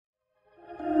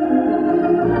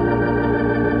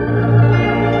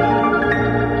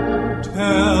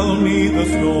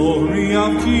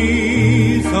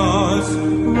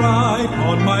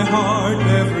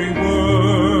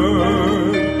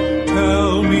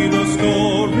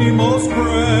most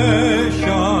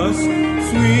precious,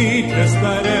 sweetest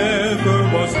that ever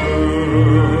was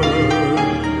heard.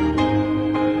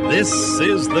 This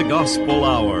is the Gospel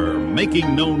Hour,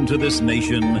 making known to this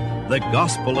nation the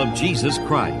gospel of Jesus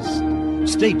Christ.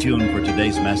 Stay tuned for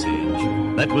today's message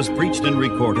that was preached and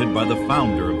recorded by the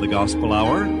founder of the Gospel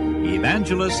Hour,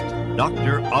 Evangelist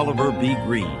Dr. Oliver B.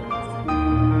 Green.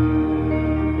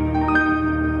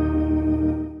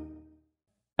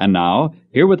 And now,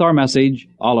 here with our message,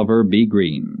 Oliver B.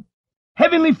 Green.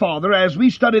 Heavenly Father, as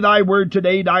we study Thy Word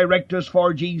today, direct us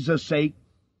for Jesus' sake.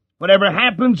 Whatever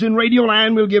happens in Radio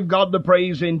Land, we'll give God the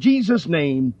praise in Jesus'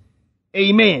 name.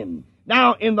 Amen.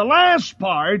 Now, in the last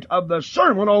part of the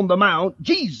Sermon on the Mount,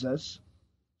 Jesus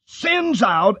sends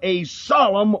out a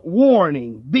solemn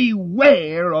warning.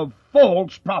 Beware of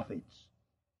false prophets.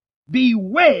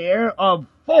 Beware of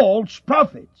false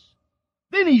prophets.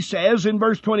 Then he says in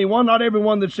verse 21, Not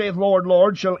everyone that saith, Lord,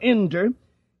 Lord, shall enter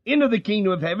into the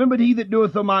kingdom of heaven, but he that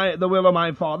doeth the will of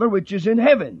my Father which is in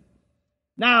heaven.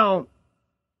 Now,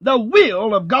 the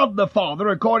will of God the Father,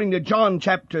 according to John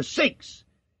chapter 6,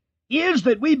 is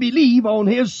that we believe on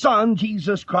His Son,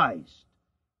 Jesus Christ.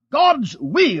 God's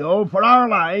will for our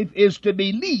life is to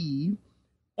believe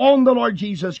on the Lord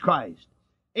Jesus Christ.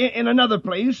 In another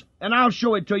place, and I'll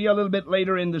show it to you a little bit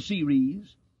later in the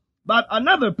series, but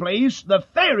another place, the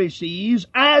Pharisees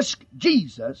asked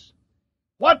Jesus,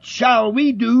 What shall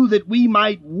we do that we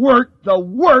might work the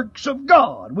works of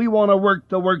God? We want to work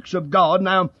the works of God.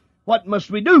 Now, what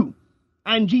must we do?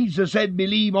 And Jesus said,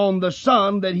 Believe on the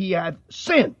Son that He hath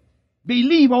sent.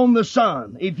 Believe on the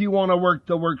Son if you want to work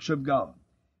the works of God.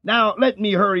 Now, let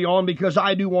me hurry on because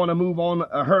I do want to move on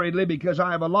hurriedly because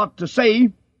I have a lot to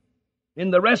say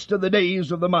in the rest of the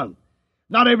days of the month.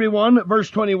 Not everyone, verse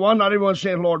 21, not everyone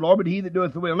saith, Lord, Lord, but he that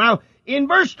doeth the will. Now, in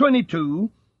verse 22,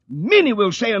 many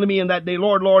will say unto me in that day,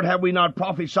 Lord, Lord, have we not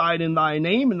prophesied in Thy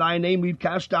name? In Thy name we've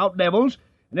cast out devils,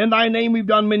 and in Thy name we've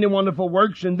done many wonderful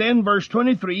works. And then, verse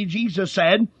 23, Jesus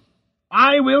said,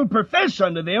 I will profess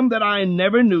unto them that I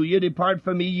never knew you. Depart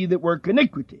from me, ye that work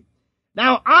iniquity.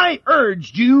 Now, I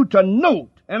urged you to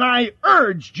note, and I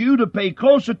urged you to pay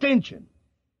close attention,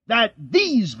 that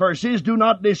these verses do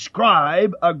not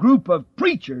describe a group of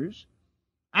preachers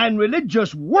and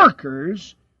religious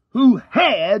workers who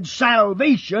had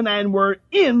salvation and were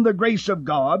in the grace of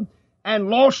God and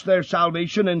lost their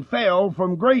salvation and fell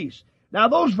from grace. Now,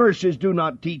 those verses do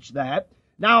not teach that.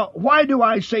 Now, why do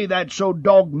I say that so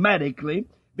dogmatically?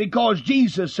 Because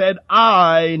Jesus said,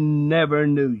 I never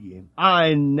knew you.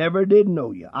 I never did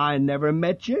know you. I never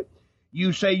met you.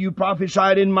 You say you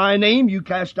prophesied in my name. You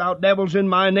cast out devils in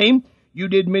my name. You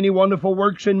did many wonderful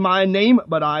works in my name,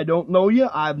 but I don't know you.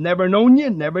 I've never known you,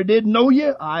 never did know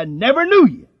you. I never knew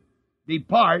you.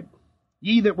 Depart,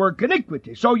 ye that work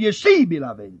iniquity. So you see,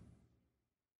 beloved,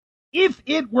 if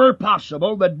it were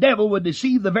possible, the devil would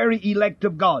deceive the very elect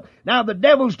of God. Now, the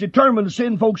devil's determined to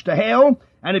send folks to hell,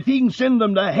 and if he can send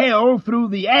them to hell through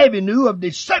the avenue of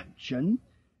deception,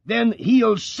 then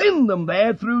he'll send them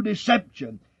there through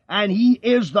deception. And he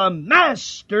is the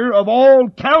master of all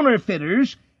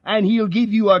counterfeiters, and he'll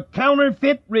give you a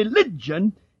counterfeit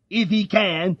religion if he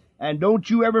can. And don't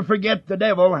you ever forget the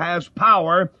devil has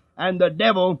power, and the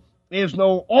devil is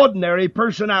no ordinary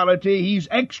personality. He's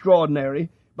extraordinary.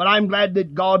 But I'm glad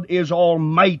that God is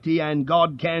almighty, and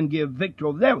God can give victory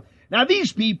over the devil. Now,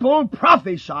 these people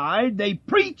prophesied, they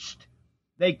preached,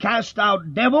 they cast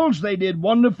out devils, they did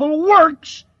wonderful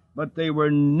works, but they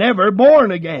were never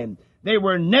born again. They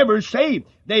were never saved.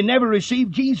 They never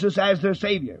received Jesus as their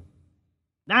Savior.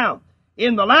 Now,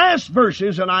 in the last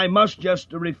verses, and I must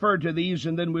just refer to these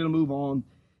and then we'll move on,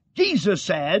 Jesus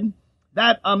said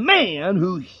that a man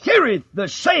who heareth the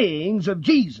sayings of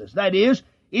Jesus, that is,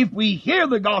 if we hear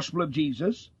the gospel of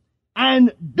Jesus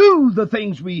and do the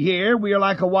things we hear, we are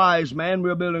like a wise man,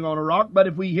 we're building on a rock. But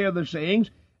if we hear the sayings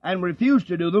and refuse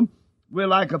to do them, we're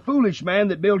like a foolish man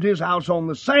that built his house on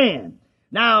the sand.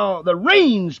 Now, the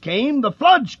rains came, the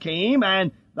floods came,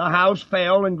 and the house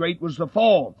fell, and great was the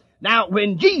fall. Now,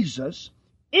 when Jesus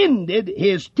ended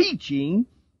his teaching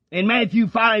in Matthew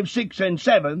 5, 6, and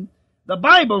 7, the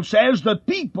Bible says the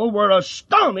people were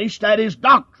astonished at his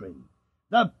doctrine.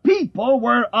 The people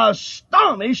were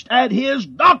astonished at his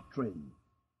doctrine.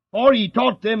 For he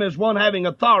taught them as one having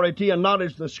authority and not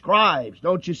as the scribes.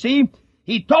 Don't you see?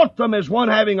 He taught them as one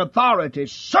having authority.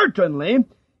 Certainly,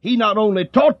 he not only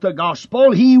taught the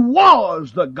gospel, he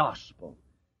was the gospel.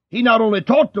 He not only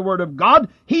taught the Word of God,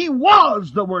 he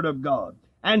was the Word of God.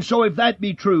 And so if that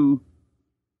be true,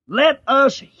 let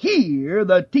us hear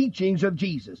the teachings of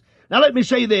Jesus. Now let me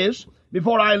say this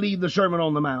before I leave the Sermon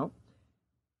on the Mount.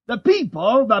 the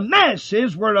people, the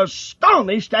masses, were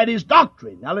astonished at his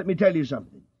doctrine. Now let me tell you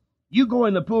something. You go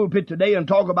in the pulpit today and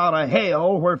talk about a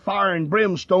hell where fire and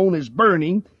brimstone is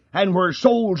burning and where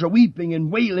souls are weeping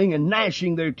and wailing and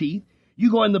gnashing their teeth.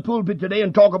 You go in the pulpit today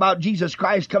and talk about Jesus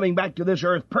Christ coming back to this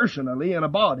earth personally in a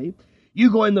body. You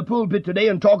go in the pulpit today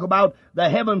and talk about the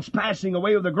heavens passing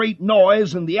away with a great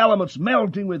noise and the elements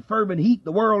melting with fervent heat,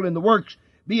 the world and the works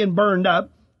being burned up.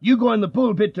 You go in the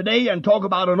pulpit today and talk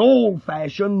about an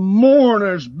old-fashioned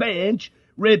mourner's bench,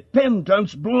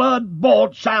 repentance,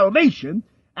 blood-bought salvation,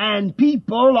 and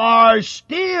people are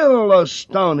still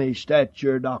astonished at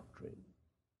your doctrine.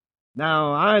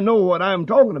 Now, I know what I'm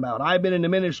talking about. I've been in the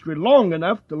ministry long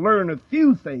enough to learn a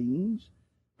few things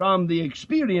from the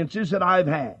experiences that I've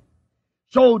had.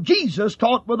 So Jesus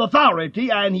taught with authority,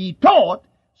 and he taught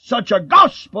such a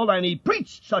gospel, and he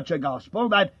preached such a gospel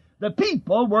that the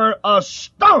people were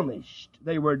astonished.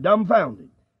 They were dumbfounded,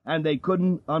 and they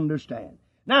couldn't understand.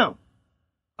 Now,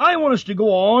 I want us to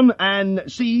go on and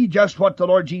see just what the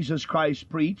Lord Jesus Christ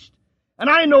preached.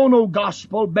 And I know no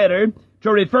gospel better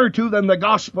to refer to than the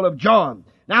Gospel of John.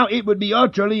 Now, it would be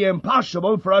utterly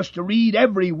impossible for us to read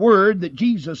every word that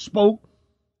Jesus spoke,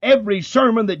 every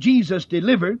sermon that Jesus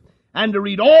delivered, and to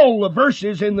read all the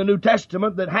verses in the New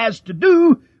Testament that has to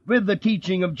do with the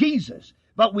teaching of Jesus.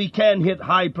 But we can hit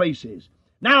high places.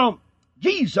 Now,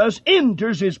 Jesus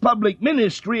enters his public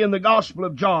ministry in the Gospel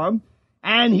of John,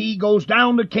 and he goes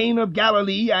down to Cana of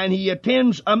Galilee, and he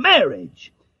attends a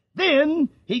marriage. Then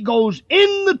he goes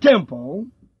in the temple,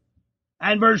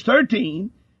 and verse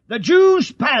 13, the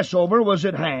Jews' Passover was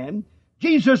at hand.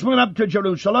 Jesus went up to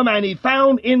Jerusalem, and he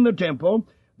found in the temple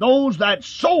those that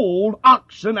sold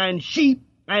oxen and sheep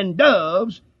and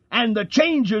doves, and the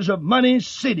changers of money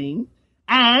sitting.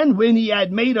 And when he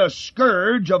had made a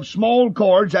scourge of small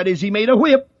cords, that is, he made a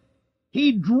whip,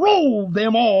 he drove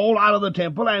them all out of the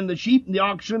temple, and the sheep and the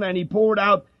oxen, and he poured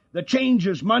out the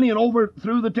changers' money and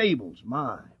overthrew the tables.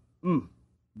 My.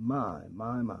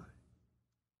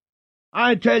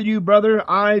 I tell you, brother,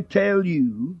 I tell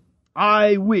you,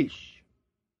 I wish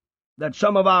that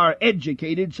some of our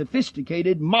educated,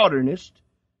 sophisticated modernists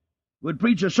would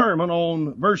preach a sermon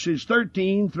on verses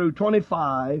 13 through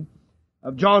 25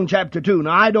 of John chapter 2.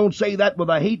 Now, I don't say that with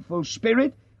a hateful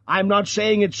spirit. I'm not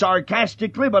saying it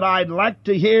sarcastically, but I'd like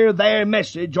to hear their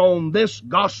message on this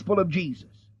gospel of Jesus.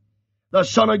 The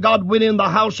Son of God went in the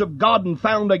house of God and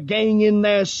found a gang in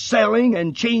there selling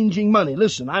and changing money.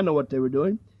 Listen, I know what they were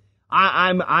doing.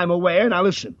 I'm aware. Now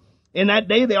listen. In that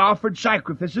day they offered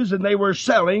sacrifices, and they were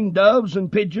selling doves and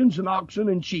pigeons and oxen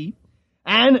and sheep.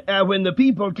 And when the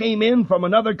people came in from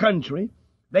another country,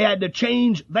 they had to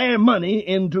change their money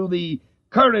into the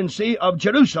currency of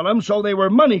Jerusalem, so they were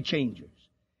money changers.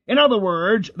 In other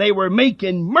words, they were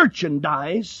making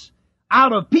merchandise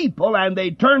out of people, and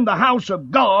they turned the house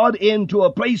of God into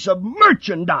a place of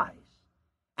merchandise.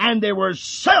 And they were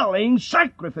selling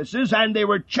sacrifices, and they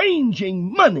were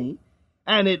changing money,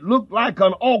 and it looked like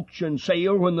an auction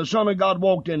sale when the Son of God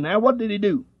walked in there. What did he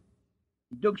do?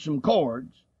 He took some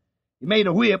cords, he made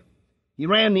a whip, he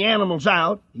ran the animals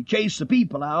out, he chased the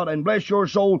people out, and bless your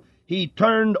soul, he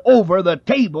turned over the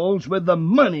tables with the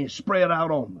money spread out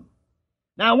on them.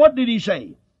 Now what did he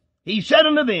say? He said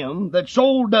unto them that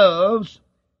sold doves,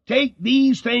 take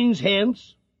these things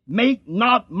hence, make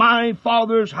not my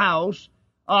Father's house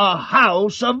a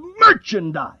house of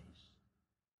merchandise.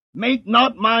 Make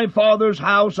not my Father's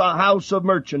house a house of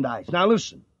merchandise. Now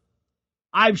listen,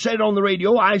 I've said it on the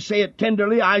radio, I say it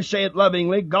tenderly, I say it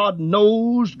lovingly, God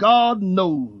knows, God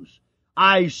knows.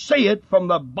 I say it from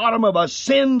the bottom of a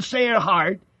sincere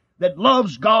heart that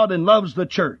loves God and loves the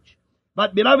church.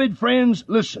 But beloved friends,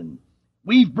 listen,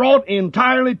 we've brought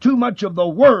entirely too much of the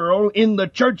world in the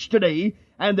church today,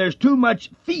 and there's too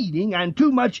much feeding and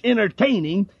too much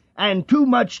entertaining and too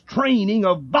much training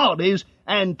of bodies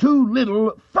and too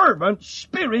little fervent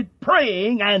spirit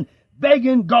praying and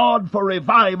begging God for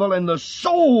revival in the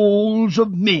souls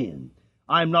of men.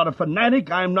 I'm not a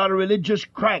fanatic. I'm not a religious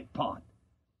crackpot.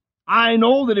 I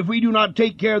know that if we do not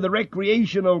take care of the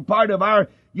recreational part of our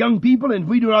young people, and if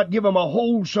we do not give them a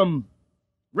wholesome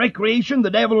recreation, the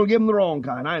devil will give them the wrong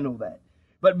kind. I know that.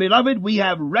 But beloved, we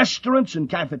have restaurants and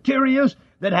cafeterias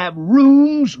that have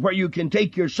rooms where you can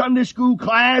take your Sunday school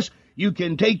class, you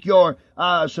can take your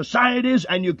societies,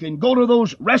 and you can go to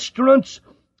those restaurants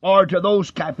or to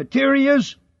those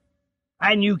cafeterias,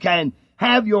 and you can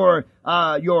have your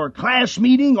class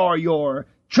meeting or your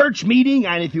church meeting,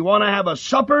 and if you want to have a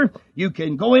supper, you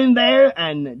can go in there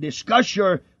and discuss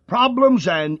your problems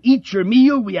and eat your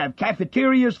meal. We have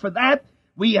cafeterias for that.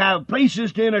 We have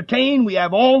places to entertain. We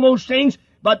have all those things.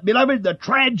 But, beloved, the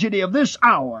tragedy of this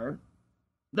hour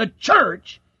The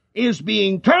church is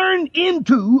being turned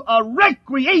into a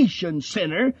recreation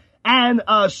center and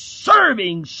a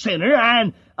serving center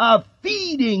and a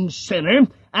feeding center.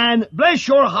 And bless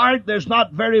your heart, there's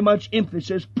not very much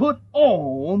emphasis put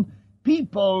on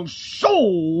people's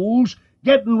souls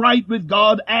getting right with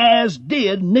God, as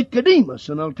did Nicodemus.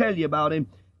 And I'll tell you about him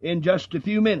in just a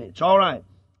few minutes. All right.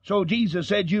 So Jesus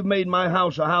said, you've made my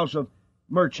house a house of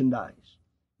merchandise.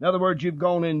 In other words, you've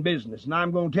gone in business. And I'm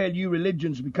going to tell you,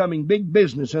 religion's becoming big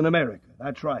business in America.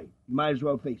 That's right. You might as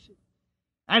well face it.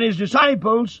 And his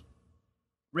disciples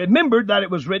remembered that it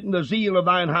was written, the zeal of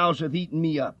thine house hath eaten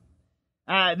me up.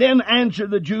 Then answered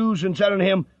the Jews and said unto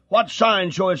him, what sign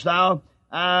showest thou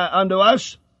unto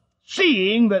us,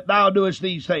 seeing that thou doest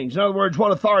these things? In other words,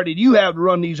 what authority do you have to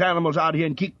run these animals out here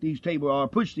and kick these tables or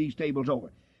push these tables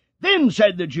over? Then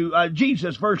said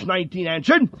Jesus, verse 19,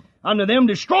 answered unto them,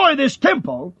 destroy this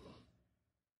temple,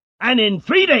 and in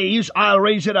 3 days I'll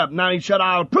raise it up. Now he said,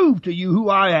 I'll prove to you who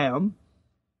I am.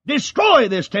 Destroy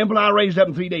this temple, and I'll raise it up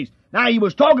in 3 days. Now he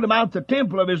was talking about the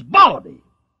temple of his body,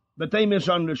 but they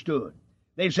misunderstood.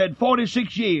 They said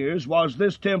 46 years was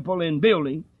this temple in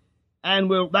building, and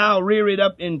wilt thou rear it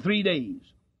up in 3 days?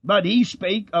 But he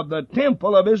spake of the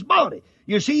temple of his body.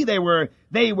 You see, they were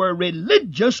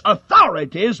religious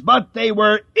authorities, but they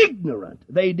were ignorant.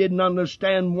 They didn't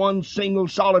understand one single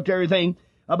solitary thing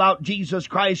about Jesus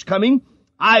Christ coming.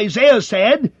 Isaiah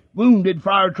said, wounded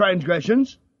for our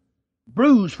transgressions,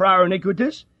 bruised for our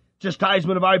iniquities,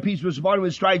 chastisement of our peace was upon him,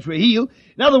 with stripes we're healed.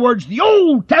 In other words, the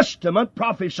Old Testament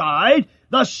prophesied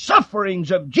the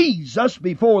sufferings of Jesus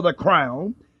before the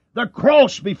crown, the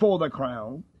cross before the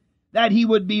crown, that he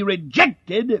would be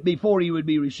rejected before he would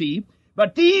be received.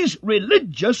 But these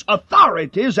religious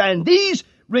authorities and these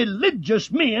religious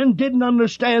men didn't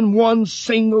understand one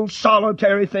single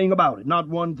solitary thing about it. Not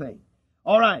one thing.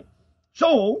 All right.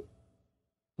 So,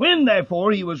 when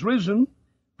therefore he was risen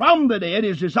from the dead,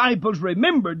 his disciples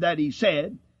remembered that he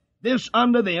said this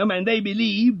unto them, and they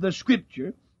believed the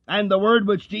Scripture and the word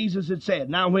which Jesus had said.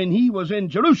 Now when he was in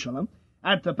Jerusalem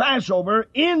at the Passover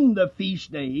in the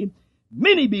feast day,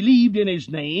 many believed in his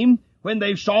name when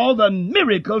they saw the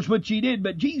miracles which he did.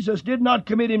 But Jesus did not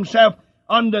commit himself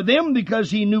unto them, because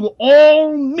he knew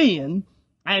all men,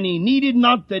 and he needed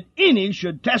not that any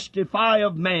should testify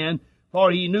of man, for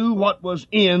he knew what was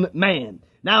in man.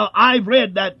 Now, I've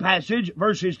read that passage,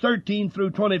 verses 13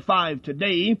 through 25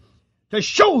 today, to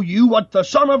show you what the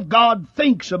Son of God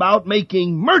thinks about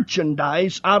making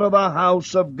merchandise out of the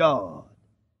house of God.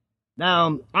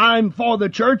 Now, I'm for the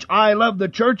church. I love the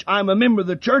church. I'm a member of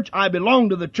the church. I belong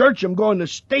to the church. I'm going to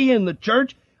stay in the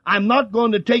church. I'm not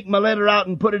going to take my letter out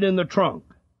and put it in the trunk.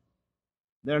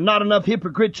 There are not enough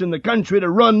hypocrites in the country to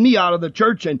run me out of the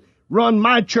church and run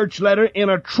my church letter in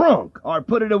a trunk or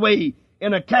put it away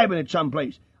in a cabinet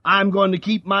someplace. I'm going to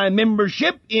keep my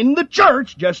membership in the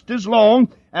church just as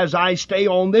long as I stay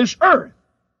on this earth.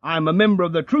 I'm a member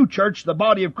of the true church, the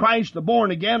body of Christ, the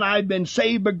born again. I've been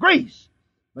saved by grace.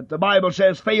 But the Bible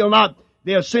says, fail not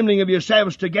the assembling of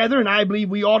yourselves together, and I believe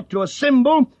we ought to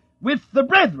assemble with the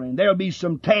brethren. There'll be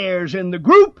some tares in the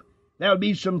group. There'll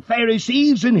be some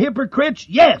Pharisees and hypocrites,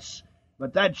 yes,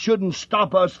 but that shouldn't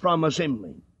stop us from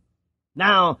assembling.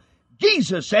 Now,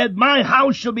 Jesus said, my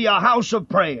house shall be a house of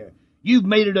prayer. You've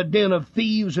made it a den of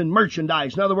thieves and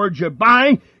merchandise. In other words, you're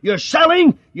buying, you're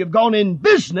selling, you've gone in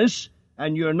business,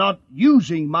 and you're not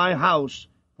using my house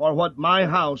for what my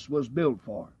house was built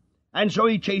for. And so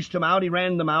he chased them out, he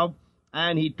ran them out,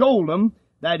 and he told them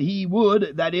that he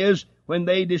would, that is, when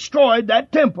they destroyed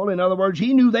that temple, in other words,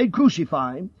 he knew they'd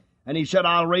crucify him, and he said,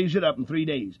 I'll raise it up in 3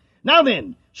 days. Now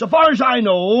then, so far as I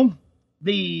know,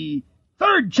 the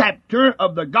 3rd chapter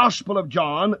of the Gospel of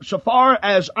John, so far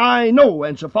as I know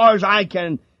and so far as I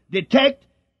can detect,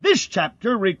 this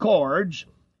chapter records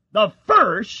the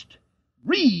first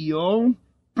real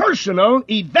personal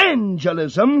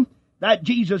evangelism that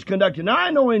Jesus conducted. Now, I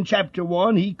know in chapter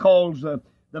 1 he calls the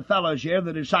fellows here,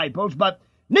 the disciples, but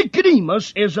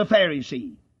Nicodemus is a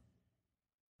Pharisee.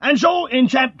 And so in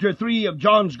chapter 3 of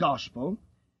John's Gospel,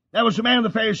 there was a man of the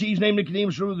Pharisees named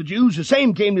Nicodemus, ruler of the Jews. The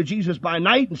same came to Jesus by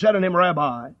night and said unto him,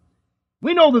 Rabbi,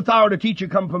 we know that thou art a teacher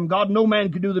come from God. No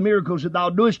man can do the miracles that thou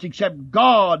doest except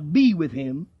God be with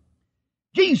him.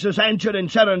 Jesus answered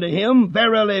and said unto him,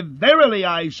 Verily, verily,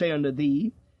 I say unto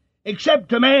thee,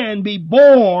 except a man be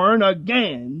born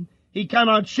again, he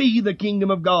cannot see the kingdom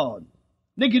of God.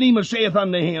 Nicodemus saith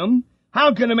unto him,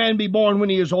 how can a man be born when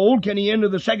he is old? Can he enter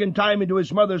the second time into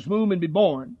his mother's womb and be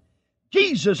born?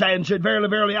 Jesus answered, Verily,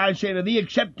 verily, I say unto thee,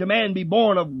 except a man be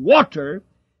born of water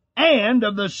and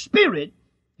of the Spirit,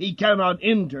 he cannot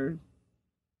enter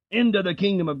into the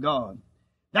kingdom of God.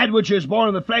 That which is born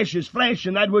of the flesh is flesh,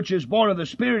 and that which is born of the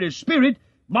Spirit is spirit.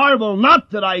 Marvel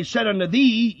not that I said unto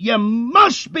thee, ye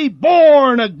must be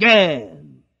born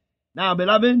again. Now,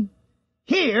 beloved,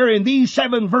 here in these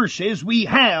 7 verses we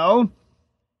have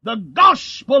the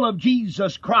gospel of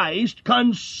Jesus Christ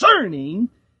concerning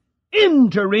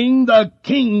entering the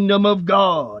kingdom of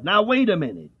God. Now, wait a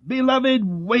minute. Beloved,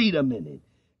 wait a minute.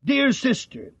 Dear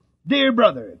sister, dear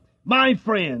brother, my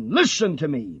friend, listen to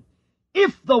me.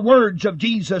 If the words of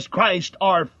Jesus Christ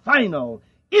are final,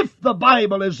 if the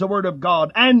Bible is the Word of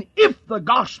God, and if the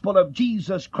gospel of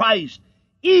Jesus Christ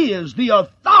is the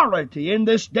authority in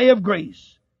this day of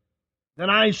grace, then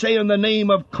I say in the name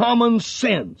of common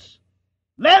sense,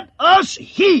 let us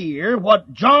hear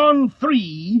what John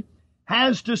 3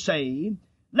 has to say.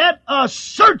 Let us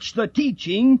search the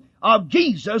teaching of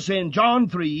Jesus in John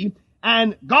 3,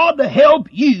 and God to help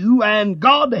you and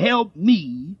God to help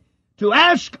me to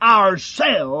ask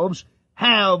ourselves,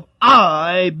 have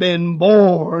I been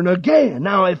born again?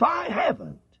 Now, if I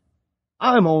haven't,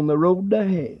 I'm on the road to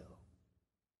hell.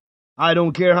 I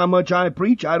don't care how much I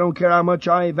preach. I don't care how much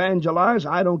I evangelize.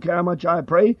 I don't care how much I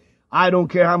pray. I don't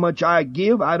care how much I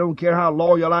give. I don't care how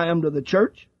loyal I am to the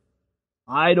church.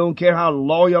 I don't care how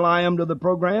loyal I am to the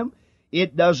program.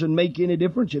 It doesn't make any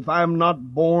difference. If I'm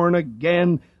not born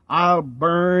again, I'll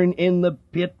burn in the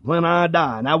pit when I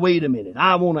die. Now, wait a minute.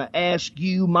 I want to ask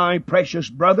you, my precious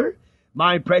brother,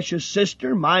 my precious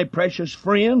sister, my precious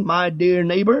friend, my dear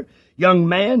neighbor, young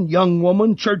man, young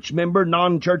woman, church member,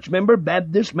 non-church member,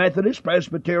 Baptist, Methodist,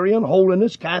 Presbyterian,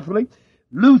 Holiness, Catholic,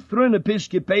 Lutheran,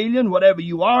 Episcopalian, whatever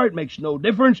you are, it makes no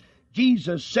difference.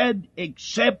 Jesus said,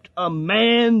 except a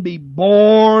man be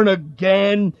born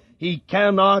again, he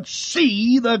cannot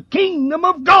see the kingdom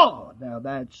of God. Now,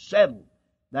 that's settled.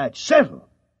 That's settled.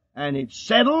 And it's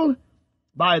settled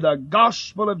by the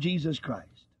gospel of Jesus Christ.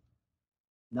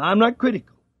 Now, I'm not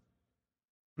critical.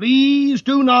 Please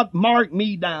do not mark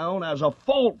me down as a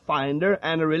fault finder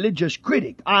and a religious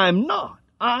critic. I'm not.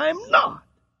 I'm not.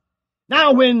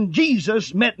 Now, when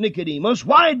Jesus met Nicodemus,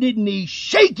 why didn't he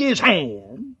shake his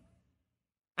hand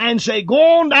and say,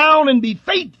 go on down and be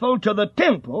faithful to the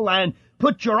temple and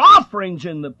put your offerings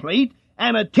in the plate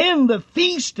and attend the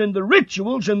feast and the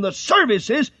rituals and the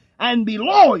services and be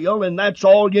loyal, and that's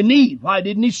all you need? Why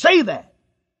didn't he say that?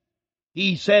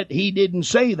 He said he didn't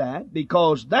say that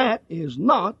because that is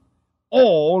not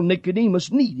all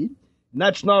Nicodemus needed, and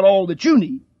that's not all that you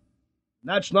need, and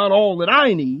that's not all that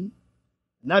I need,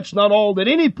 and that's not all that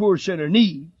any poor sinner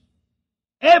needs.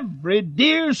 Every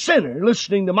dear sinner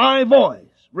listening to my voice,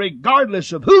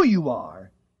 regardless of who you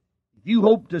are, if you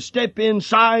hope to step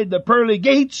inside the pearly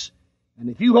gates, and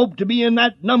if you hope to be in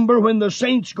that number when the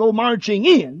saints go marching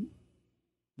in,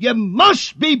 you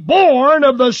must be born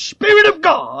of the Spirit of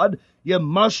God. You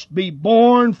must be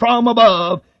born from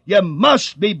above. You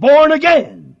must be born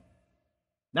again.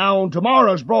 Now, on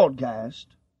tomorrow's broadcast,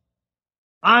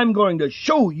 I'm going to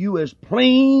show you as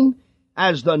plain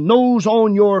as the nose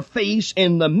on your face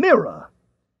in the mirror.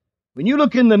 When you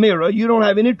look in the mirror, you don't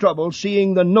have any trouble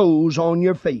seeing the nose on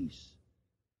your face.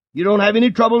 You don't have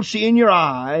any trouble seeing your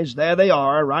eyes. There they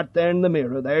are, right there in the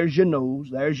mirror. There's your nose,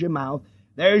 there's your mouth,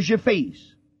 there's your face.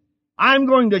 I'm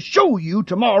going to show you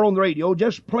tomorrow on the radio,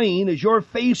 just plain as your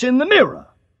face in the mirror,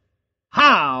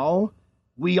 how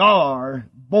we are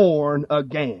born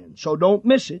again. So don't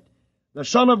miss it. The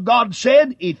Son of God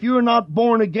said, if you're not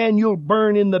born again, you'll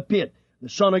burn in the pit. The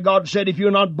Son of God said, if you're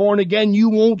not born again, you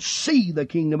won't see the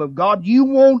kingdom of God. You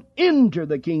won't enter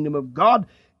the kingdom of God.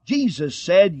 Jesus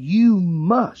said, you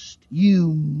must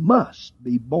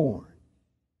be born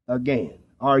again.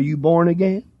 Are you born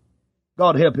again?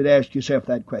 God help you to ask yourself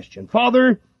that question.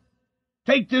 Father,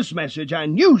 take this message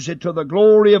and use it to the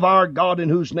glory of our God in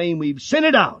whose name we've sent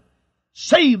it out.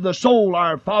 Save the soul,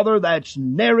 our Father, that's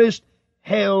nearest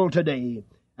hell today.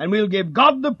 And we'll give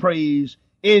God the praise.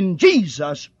 In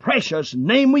Jesus' precious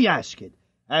name we ask it.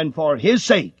 And for His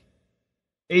sake,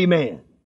 amen.